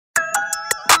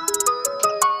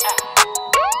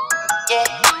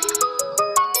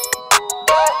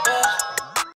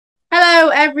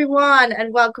everyone,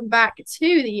 and welcome back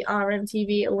to the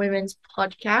RMTV Women's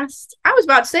Podcast. I was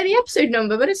about to say the episode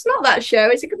number, but it's not that show.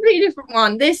 It's a completely different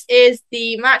one. This is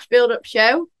the match build-up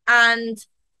show, and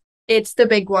it's the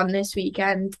big one this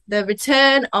weekend. The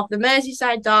return of the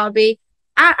Merseyside derby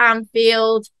at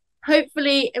Anfield,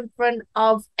 hopefully in front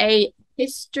of a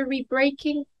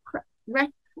history-breaking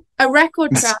record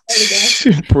crowd. There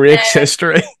we go. Breaks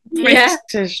history. Yeah.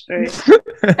 History.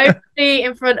 Hopefully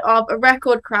in front of a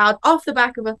record crowd off the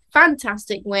back of a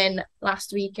fantastic win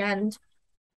last weekend.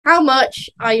 How much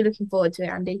are you looking forward to it,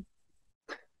 Andy?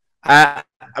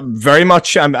 Very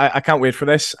much. I can't wait for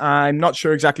this. I'm not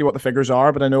sure exactly what the figures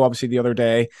are, but I know obviously the other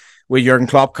day with Jurgen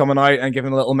Klopp coming out and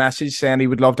giving a little message saying he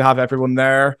would love to have everyone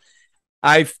there.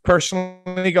 I've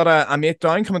personally got a mate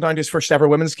coming down to his first ever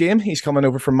women's game. He's coming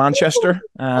over from Manchester.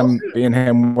 Being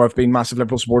him, I've been massive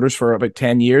Liverpool supporters for about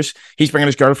 10 years. He's bringing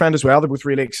his girlfriend as well. They're both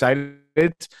really excited.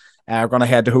 We're going to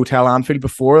head to Hotel Anfield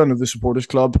before. I know the supporters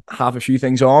club have a few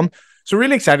things on. So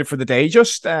really excited for the day,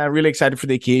 just really excited for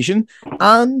the occasion.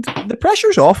 And the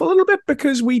pressure's off a little bit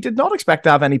because we did not expect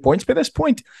to have any points by this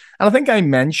point. And I think I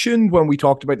mentioned when we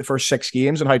talked about the first 6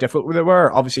 games and how difficult they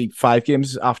were, obviously 5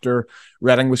 games after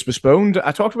Reading was postponed,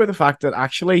 I talked about the fact that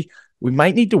actually we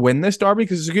might need to win this derby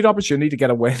because it's a good opportunity to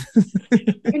get a win.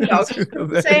 Say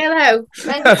hello.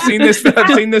 I've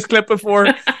seen this clip before.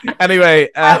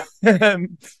 Anyway,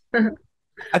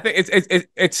 I think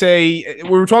we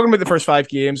were talking about the first 5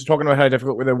 games, talking about how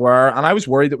difficult they were, and I was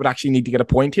worried that we'd actually need to get a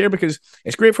point here because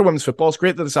it's great for women's football, it's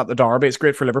great that it's at the derby, it's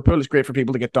great for Liverpool, it's great for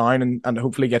people to get down and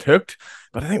hopefully get hooked.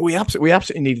 But I think we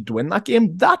absolutely needed to win that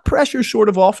game. That pressure's sort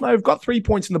of off now. We've got 3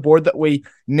 points on the board that we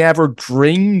never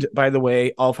dreamed, by the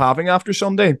way, of having after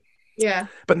Sunday. Yeah.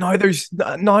 But now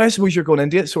I suppose you're going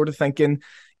into it sort of thinking,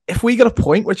 if we get a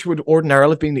point, which would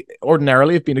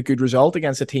ordinarily have been a good result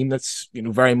against a team that's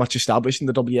very much established in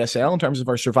the WSL in terms of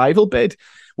our survival bid,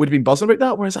 would have been buzzing about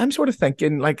that. Whereas I'm sort of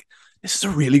thinking like this is a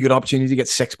really good opportunity to get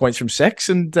 6 points from 6,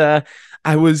 and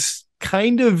I was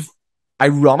kind of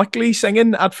ironically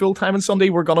singing at full time on Sunday,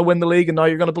 "We're going to win the league, and now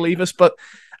you're going to believe us." But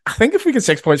I think if we get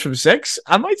 6 points from 6,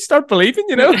 I might start believing.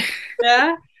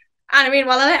 Yeah. And I mean,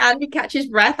 while I let Andy catch his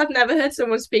breath, I've never heard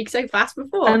someone speak so fast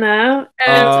before. I know.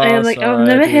 I'm like, I've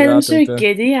never heard him so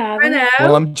giddy. I know.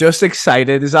 Well, I'm just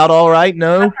excited. Is that all right?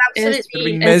 No? It's going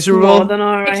to be miserable. More than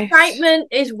all right. Excitement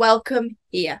is welcome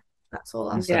here. That's all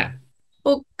I'll say. Yeah.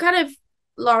 Well, kind of,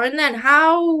 Lauren, then,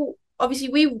 how... Obviously,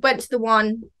 we went to the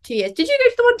one 2 years. Did you go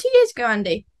to the one 2 years ago,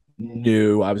 Andy?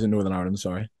 No, I was in Northern Ireland,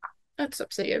 sorry. That's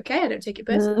absolutely okay. I don't take it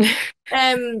personally.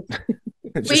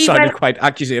 It just sounded quite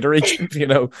accusatory,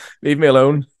 leave me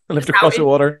alone. I lived across the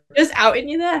water. Just outing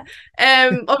you there.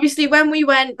 Obviously, when we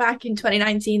went back in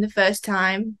 2019, the first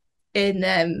time in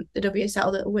the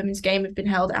WSL that a women's game had been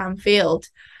held at Anfield,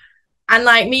 and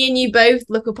like me and you both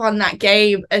look upon that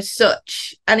game as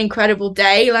such an incredible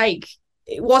day. Like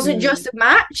it wasn't just a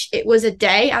match; it was a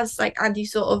day, as like Andy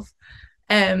sort of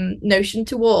notioned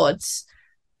towards.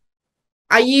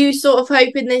 Are you sort of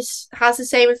hoping this has the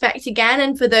same effect again?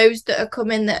 And for those that are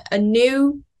coming that are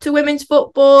new to women's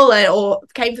football or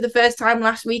came for the first time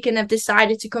last week and have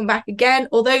decided to come back again,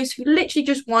 or those who literally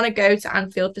just want to go to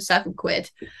Anfield for £7,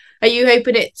 are you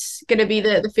hoping it's going to be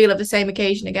the feel of the same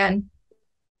occasion again?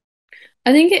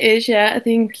 I think it is, yeah. I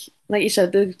think, like you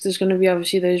said, there's going to be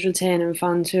obviously those returning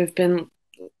fans who have been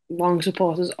long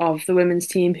supporters of the women's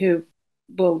team who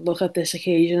will look at this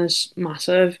occasion as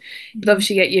massive, but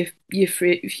obviously get your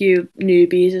few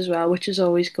newbies as well, which is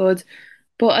always good.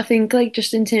 But I think like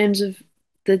just in terms of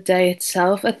the day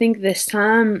itself, I think this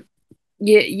time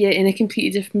you're in a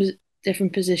completely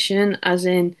different position, as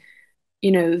in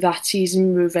that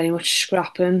season we were very much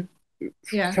scrapping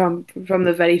from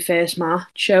the very first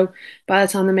match. So by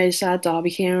the time the Merseyside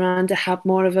derby came around, it had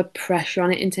more of a pressure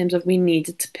on it in terms of we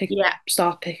needed to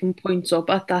start picking points up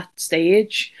at that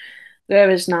stage.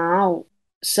 Whereas now,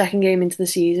 second game into the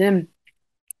season,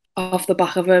 off the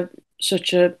back of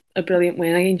such a brilliant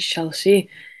win against Chelsea,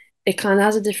 it kind of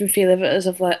has a different feel of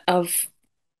it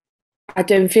I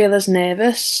don't feel as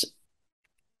nervous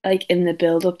like in the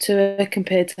build up to it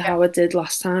compared to how I did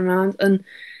last time around. And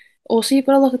also you've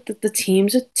got to look at the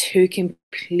teams are 2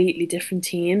 completely different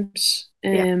teams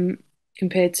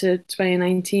compared to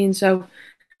 2019. So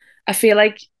I feel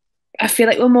like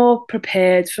we're more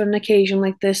prepared for an occasion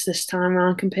like this time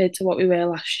around compared to what we were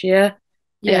last year.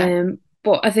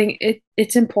 But I think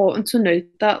it's important to note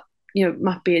that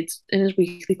Matt Beards in his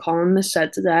weekly column has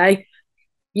said today,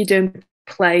 you don't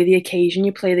play the occasion,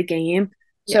 you play the game.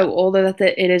 So although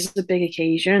that it is a big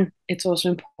occasion, it's also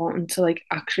important to like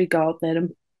actually go out there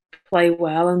and play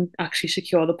well and actually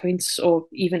secure the points or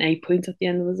even a point at the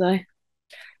end of the day.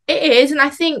 It is, and I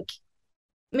think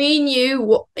me and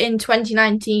you in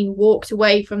 2019 walked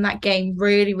away from that game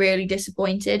really, really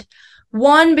disappointed.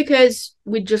 One, because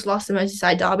we'd just lost the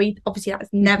Merseyside derby. Obviously, that's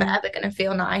never ever going to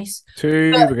feel nice.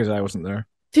 Two, because I wasn't there.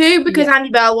 Two, because Andy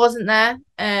Bell wasn't there.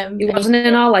 He wasn't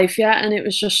in our life yet, and it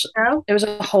was just it was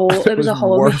a hole. It was a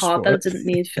hole in my heart that it didn't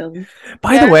need filling.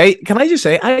 By the way, can I just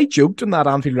say, I joked on that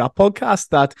Anfield Rap podcast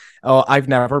that I've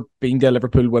never been to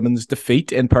Liverpool women's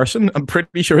defeat in person. I'm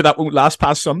pretty sure that won't last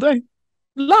past Sunday.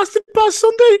 Lasted past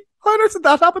Sunday. How on earth did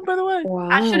that happen, by the way? Wow.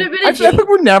 I should have been I think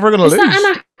we're never going to lose. Is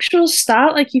that an actual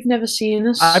stat? Like, you've never seen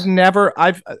this? I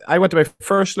went to my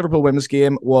first Liverpool women's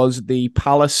game was the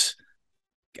Palace.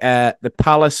 The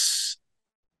Palace.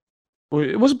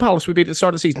 It wasn't Palace. We beat at the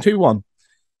start of the season 2-1.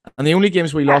 And the only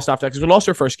games we lost after, because we lost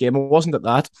our first game, it wasn't at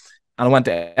that. And I went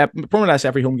to more or less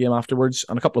every home game afterwards,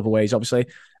 and a couple of aways, obviously.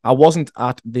 I wasn't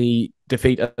at the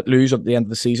defeat at Lose at the end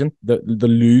of the season. The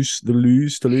lose.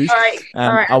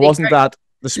 All right, I wasn't at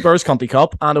the Spurs County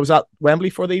Cup, and I was at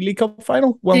Wembley for the League Cup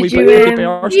final when we Did played you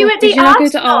Arsenal. Did you not go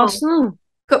to Arsenal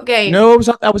Cup game? No,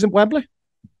 I was in Wembley.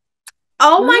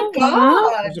 Oh my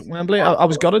God! I was at Wembley. I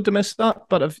was gutted to miss that,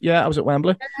 but I was at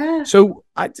Wembley. So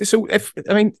if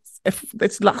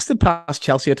it's lasted past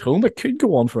Chelsea at home, it could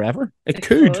go on forever. It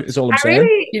could. Is all I'm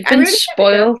saying. You've been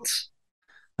spoiled.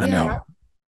 I know.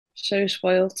 So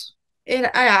spoiled. I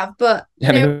have, but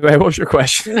anyway, what was your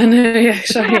question? I know. Yeah,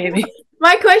 sorry, Amy.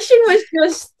 My question was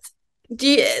just, do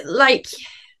you like?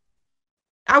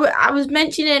 I was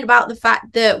mentioning about the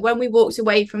fact that when we walked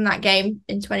away from that game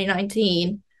in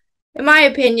 2019. In my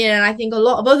opinion, and I think a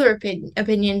lot of other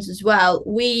opinions as well,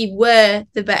 we were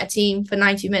the better team for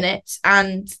 90 minutes,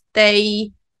 and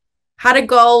they had a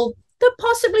goal that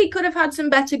possibly could have had some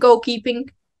better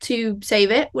goalkeeping to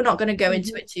save it. We're not going to go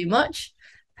into it too much.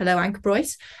 Hello, Anchor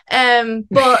Bryce.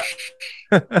 But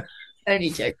only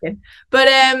joking. But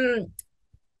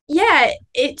yeah,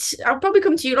 I'll probably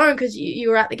come to you, Lauren, because you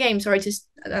were at the game. Sorry to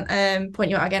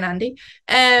point you out again, Andy.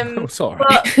 Sorry.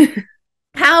 But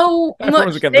how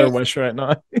everyone's getting their wish right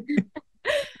now.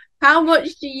 How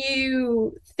much do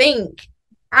you think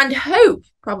and hope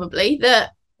probably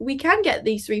that we can get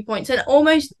these 3 points, and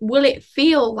almost will it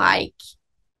feel like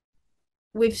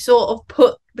we've sort of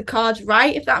put the cards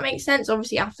right, if that makes sense,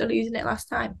 obviously after losing it last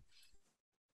time?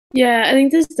 Yeah, I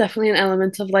think there's definitely an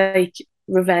element of like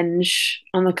revenge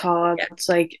on the cards.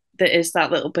 Like there is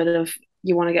that little bit of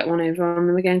you want to get one over on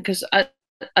them again, because I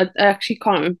actually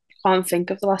can't think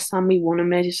of the last time we won a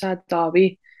Merseyside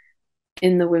derby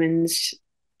in the women's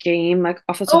game, like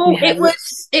off the top of my head.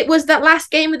 It was that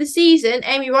last game of the season,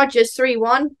 Amy Rodgers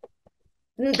 3-1.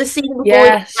 The season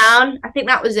before down. I think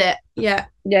that was it. Yeah,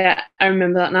 I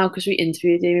remember that now because we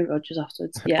interviewed Amy Rodgers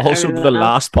afterwards. Yeah, also the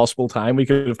last possible time we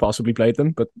could have possibly played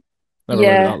them, but never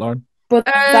really that long. But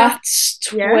that's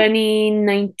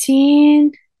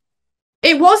 2019.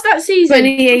 It was that season.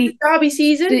 2018 derby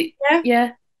season.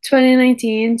 Yeah,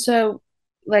 2019. So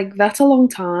like that's a long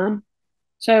time.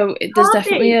 So there's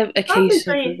definitely a case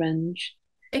of revenge.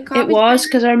 It was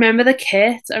because I remember the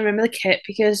kit.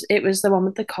 Because it was the one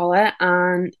with the collar,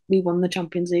 and we won the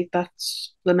Champions League.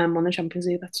 The men won the Champions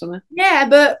League that summer. Yeah,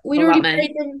 but we'd already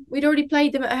played them. We'd already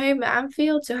played them at home at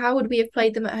Anfield. So how would we have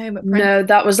played them at home at Brentford? No,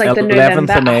 that was like the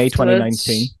November of May, afterwards.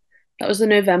 2019. That was the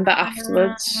November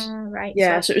afterwards. Right.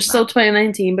 Yeah, so it was still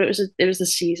 2019, but it was the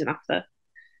season after.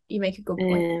 You make a good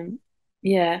point.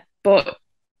 Yeah, but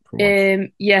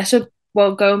so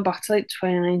going back to like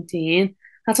 2019.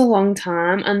 That's a long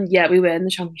time, and yeah, we were in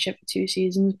the Championship for 2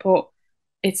 seasons, but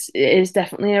it is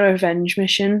definitely a revenge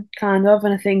mission, kind of,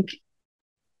 and I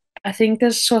think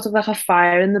there's sort of like a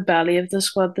fire in the belly of the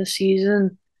squad this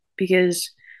season, because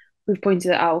we've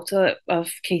pointed it out of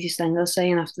Katie Stengel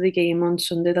saying after the game on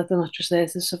Sunday that they're not just there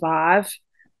to survive,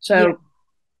 so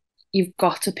you've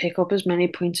got to pick up as many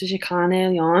points as you can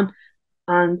early on,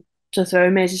 and to throw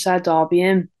Merseyside derby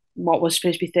in what was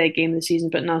supposed to be 3rd game of the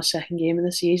season, but now 2nd game of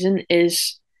the season,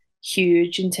 is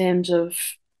huge in terms of,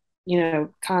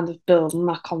 kind of building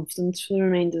that confidence for the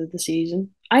remainder of the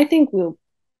season. I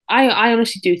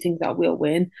honestly do think that we'll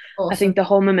win. Awesome. I think the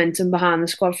whole momentum behind the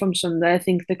squad from Sunday, I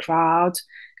think the crowd,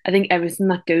 I think everything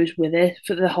that goes with it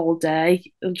for the whole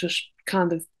day, it'll just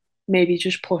kind of maybe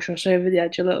just push us over the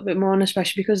edge a little bit more, and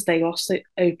especially because they lost the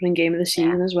opening game of the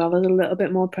season as well, there's a little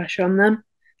bit more pressure on them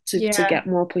to get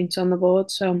more points on the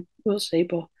board. So we'll see,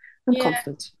 but I'm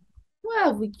confident.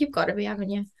 Well, you've got to be, haven't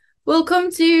you? We'll come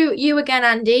to you again,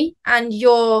 Andy, and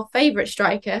your favourite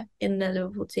striker in the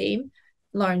Liverpool team,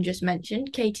 Lauren just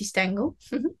mentioned, Katie Stengel.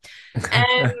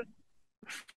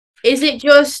 Is it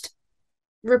just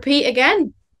repeat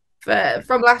again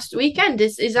from last weekend?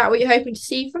 Is that what you're hoping to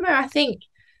see from her? I think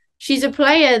she's a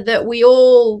player that we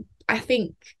all, I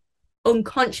think,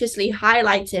 unconsciously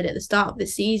highlighted at the start of the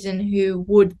season who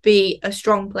would be a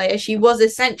strong player. She was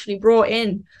essentially brought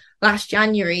in last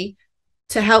January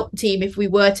to help the team if we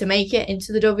were to make it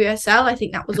into the WSL. I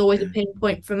think that was always a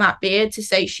pinpoint for Matt Beard to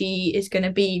say she is going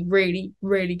to be really,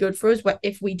 really good for us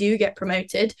if we do get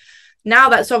promoted. Now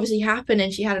that's obviously happened,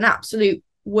 and she had an absolute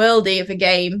worldie of a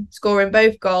game, scoring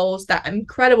both goals, that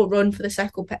incredible run for the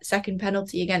second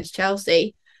penalty against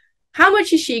Chelsea. How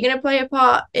much is she going to play a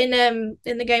part in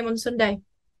the game on Sunday?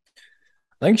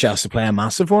 I think she has to play a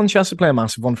massive one. She has to play a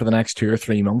massive one for the next 2 or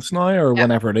 3 months now, or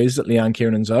whenever it is that Leanne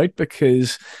Kiernan's out,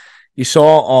 because you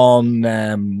saw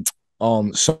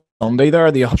on Sunday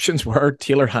there, the options were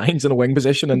Taylor Hines in a wing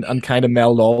position and kind of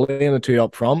Mel Lawley in the two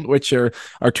up front, which are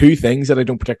two things that I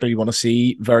don't particularly want to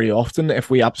see very often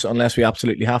unless we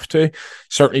absolutely have to.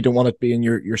 Certainly don't want it being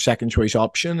your second choice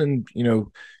option. And, you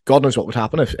know, God knows what would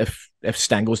happen if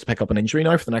Stengel was to pick up an injury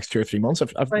now for the next 2 or 3 months.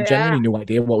 I've genuinely no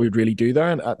idea what we would really do there.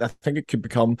 And I think it could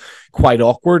become quite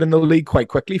awkward in the league quite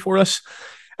quickly for us.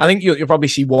 I think you'll probably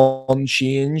see one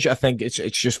change. I think it's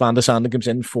just Van de Sande comes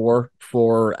in for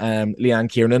Leanne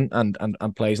Kiernan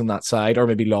and plays on that side, or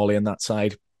maybe Lawley on that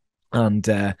side, and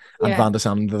Van de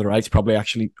Sande to the right is probably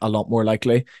actually a lot more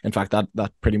likely. In fact,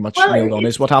 that pretty much nailed on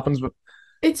is what happens. But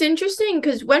it's interesting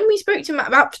because when we spoke to Matt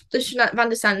about Van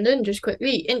de Sande, just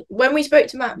quickly, when we spoke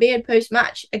to Matt Beard post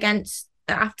match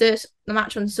after the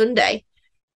match on Sunday,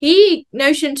 he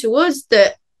notioned to us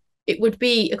that it would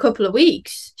be a couple of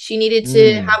weeks. She needed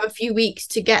to have a few weeks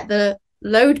to get the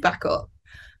load back up.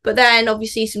 But then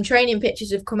obviously some training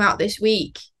pictures have come out this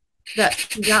week that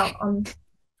she's out on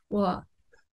what?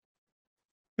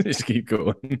 Just keep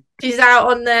going. She's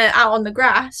out on the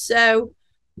grass. So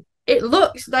it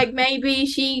looks like maybe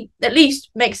she at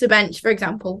least makes the bench, for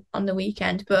example, on the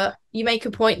weekend. But you make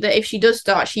a point that if she does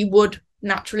start, she would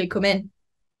naturally come in.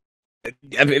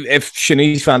 If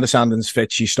Shanice Van de Sanden's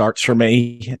fit, she starts for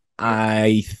me.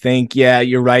 I think, yeah,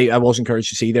 you're right. I was encouraged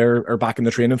to see her back in the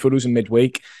training photos in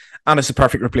midweek, and it's a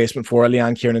perfect replacement for a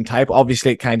Leanne Kiernan type.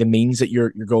 Obviously, it kind of means that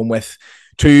you're going with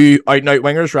 2 out-and-out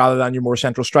wingers rather than your more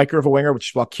central striker of a winger, which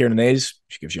is what Kiernan is.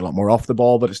 She gives you a lot more off the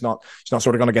ball, but it's not sort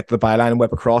of going to get to the byline and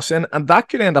whip a cross in, and that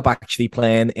could end up actually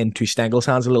playing into Stengel's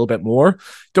hands a little bit more.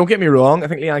 Don't get me wrong, I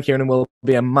think Leanne Kiernan will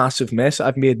be a massive miss.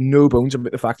 I've made no bones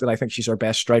about the fact that I think she's our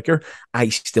best striker. I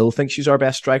still think she's our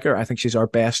best striker. I think she's our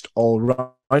best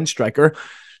all-round striker,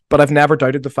 but I've never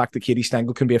doubted the fact that Katie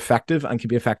Stengel can be effective and can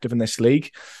be effective in this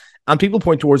league. And people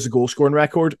point towards the goal scoring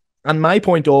record. And my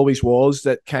point always was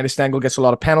that kind of Stengel gets a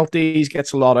lot of penalties,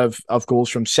 gets a lot of goals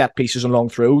from set pieces and long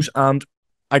throws. And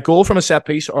a goal from a set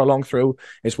piece or a long throw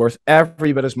is worth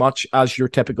every bit as much as your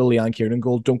typical Leanne Kiernan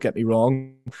goal. Don't get me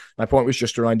wrong. My point was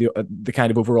just around the kind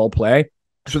of overall play.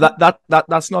 So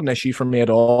that's not an issue for me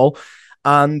at all.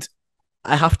 And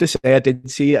I have to say, I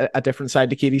did see a different side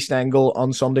to Katie Stengel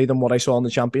on Sunday than what I saw in the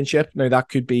Championship. Now, that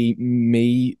could be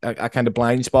me, a kind of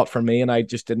blind spot for me, and I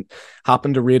just didn't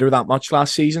happen to rate her that much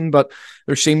last season, but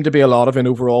there seemed to be a lot of, in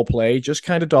overall play, just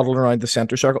kind of dawdling around the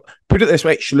centre circle. Put it this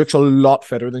way, she looks a lot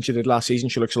fitter than she did last season.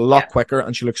 She looks a lot quicker,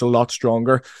 and she looks a lot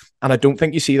stronger, and I don't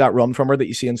think you see that run from her that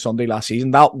you see on Sunday last season.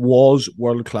 That was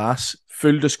world-class.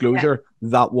 Full disclosure,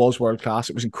 that was world class.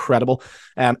 It was incredible.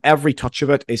 Every touch of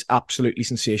it is absolutely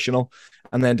sensational.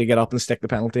 And then to get up and stick the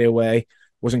penalty away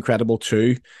was incredible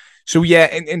too. So yeah,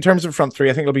 in terms of front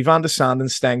three, I think it'll be Van de Sande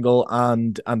and Stengel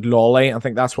and Lawley. I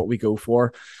think that's what we go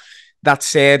for. That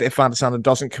said, if Van de Sande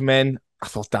doesn't come in, I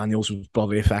thought Daniels was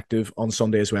bloody effective on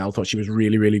Sunday as well. I thought she was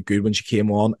really, really good when she came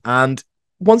on. And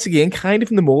once again, kind of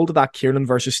in the mould of that Kiernan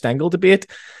versus Stengel debate,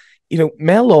 you know,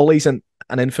 Mel Lawley's an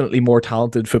infinitely more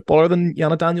talented footballer than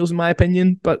Jana Daniels, in my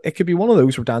opinion, but it could be one of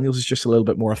those where Daniels is just a little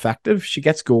bit more effective. She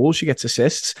gets goals, she gets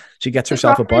assists, she gets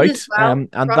herself about, and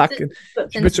that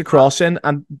she puts a cross in,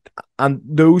 and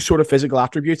those sort of physical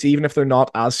attributes, even if they're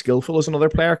not as skillful as another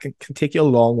player, can take you a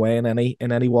long way in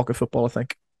any walk of football, I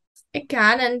think. It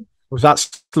can. And was that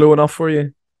slow enough for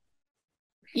you?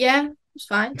 Yeah, it's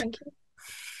fine, thank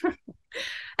you.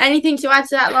 Anything to add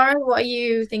to that, Lauren? What are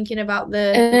you thinking about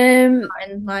the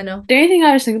lineup? The only thing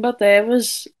I was thinking about there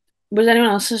was anyone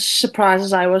else as surprised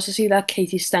as I was to see that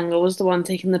Katie Stengel was the one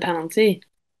taking the penalty?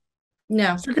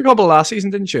 No. She took a couple last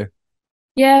season, didn't she?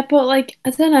 Yeah, but like,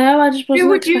 I don't know, I just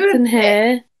wasn't expecting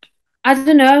her. I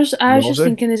don't know, I was just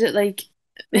thinking, is it like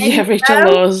Rachel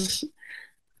Laws?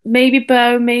 Maybe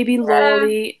Bo, maybe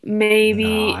Lawley,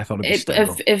 maybe no, I thought it'd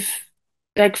be if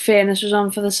like Fairness was on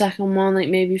for the second one, like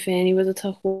maybe Fanny would have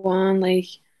took one. Like,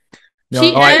 no,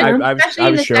 I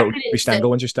was sure it would be Stengel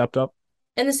when she stepped up.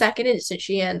 In the second instance,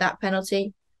 she earned that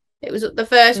penalty. It was the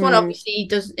first one,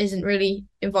 obviously, isn't really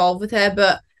involved with her,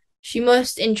 but she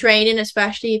must, in training,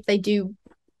 especially if they do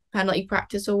penalty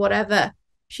practice or whatever,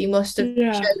 she must have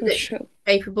showed that she's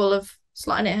capable of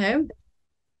slotting it home.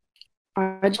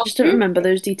 I just don't remember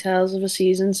those details of a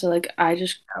season, so like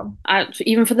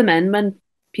even for the men, when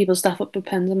people staff up with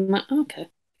pens, I'm like, oh, okay.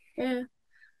 Yeah.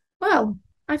 Well,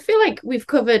 I feel like we've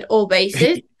covered all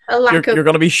bases. You're going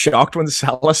to be shocked when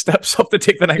Salah steps up to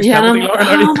take the next penalty, Lauren.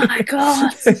 Oh my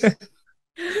god!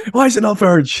 Why is it not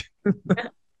Verge?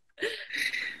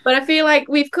 But I feel like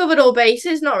we've covered all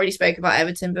bases. Not really spoke about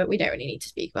Everton, but we don't really need to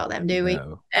speak about them, do we?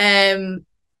 No.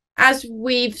 As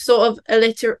we've sort of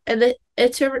alluded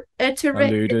throughout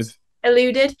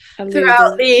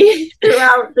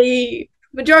the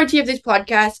majority of this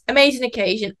podcast, amazing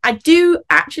occasion. I do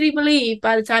actually believe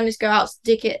by the time this goes out,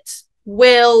 tickets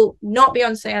will not be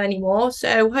on sale anymore.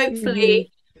 So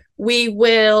hopefully we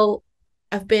will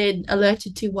have been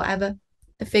alerted to whatever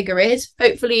the figure is.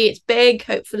 Hopefully it's big.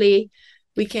 Hopefully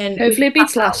it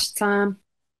beats last time.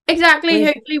 Exactly.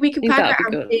 Hopefully we can pack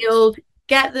at Anfield,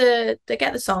 get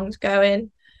the songs going,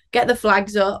 get the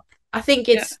flags up. I think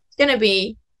it's gonna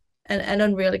be an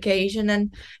unreal occasion,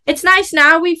 and it's nice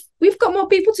now. We've got more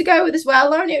people to go with as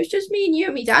well, Lauren. It was just me and you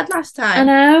and my dad last time. I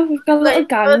know, we've got a little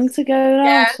gang to go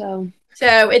now.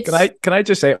 So it's. Can I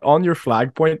just say on your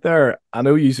flag point there? I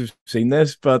know you've seen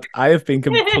this, but I have been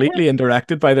completely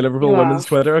indirected by the Liverpool women's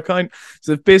Twitter account.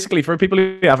 So basically, for people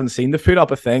who haven't seen, they've put up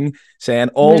a thing saying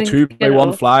all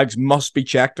 2x1 flags must be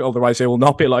checked, otherwise they will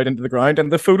not be allowed into the ground.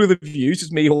 And the photo they've used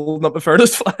is me holding up the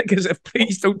furthest flag, as if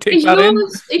please don't take that in.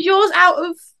 Is yours out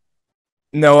of?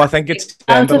 No, I think it's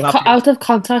out of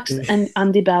context and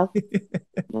Andy Bell.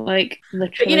 Like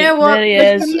literally, but you know what? There he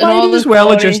is. You might as well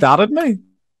have just added me.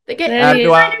 I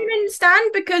don't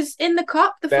understand because in the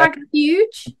cup the flag is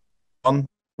huge.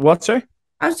 What, sorry?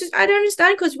 I don't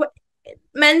understand because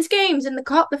men's games in the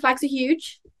cup the flags are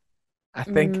huge. I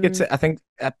think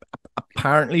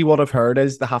apparently what I've heard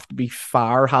is they have to be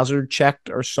fire hazard checked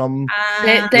or some.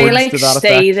 They like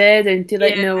stay there, don't they?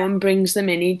 Like no one brings them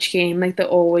in each game. Like they're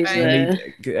always there.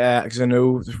 Because I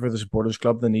know for the supporters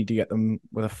club they need to get them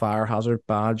with a fire hazard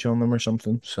badge on them or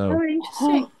something. So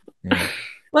interesting. Yeah.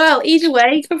 Well, either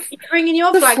way, you're bringing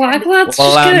your flag. Lads,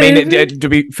 well, I mean, to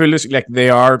be foolish, like they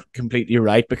are completely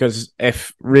right because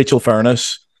if Rachel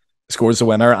Furness scores the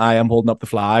winner, I am holding up the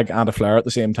flag and a flare at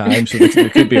the same time, so they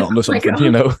could be onto something,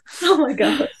 you know. Oh my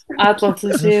god! I'd love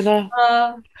to see that.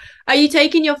 Are you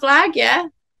taking your flag? Yeah.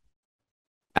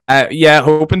 Yeah,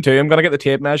 hoping to. I'm gonna get the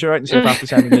tape measure out and see if I have to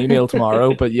send an email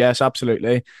tomorrow. But yes,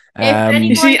 absolutely.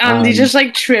 You see Andy just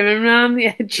like trimming around the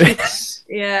edges.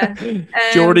 Yeah.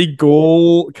 Geordie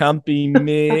goal can't be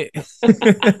me.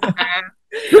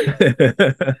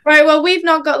 Right, well, we've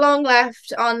not got long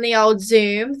left on the old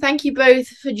Zoom. Thank you both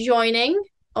for joining.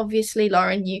 Obviously,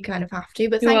 Lauren, you kind of have to,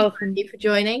 but thank you for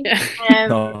joining.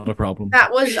 Not a problem.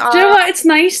 That was. Do you know what? It's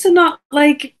nice to not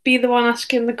like be the one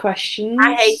asking the questions.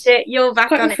 I hate it. You're back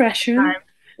on refreshing. it next time.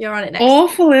 You're on it next.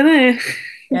 Awful, innit?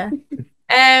 Yeah.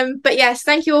 But yes,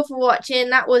 thank you all for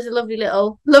watching. That was a lovely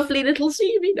little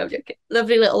CV. No, I'm joking.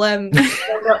 Lovely little I've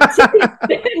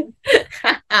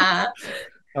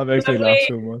actually laughed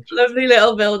so much. Lovely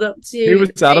little build up to. Who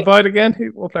was that about again?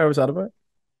 What player was that about?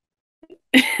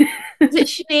 Is it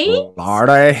Shani?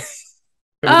 Florida.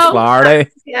 Florida.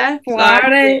 Yeah,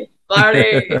 Florida.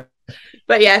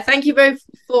 But yeah, thank you both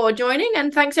for joining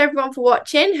and thanks everyone for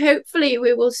watching. Hopefully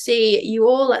we will see you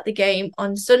all at the game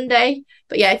on Sunday.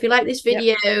 But yeah, if you like this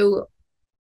video,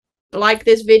 like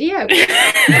this video. I'm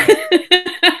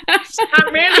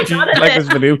really bad at like this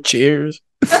video. Cheers.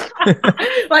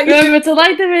 Remember to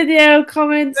like the video,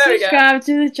 comment, subscribe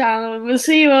to the channel, and we'll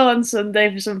see you all on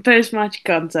Sunday for some post-match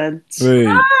content.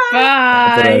 Bye.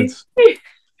 Bye.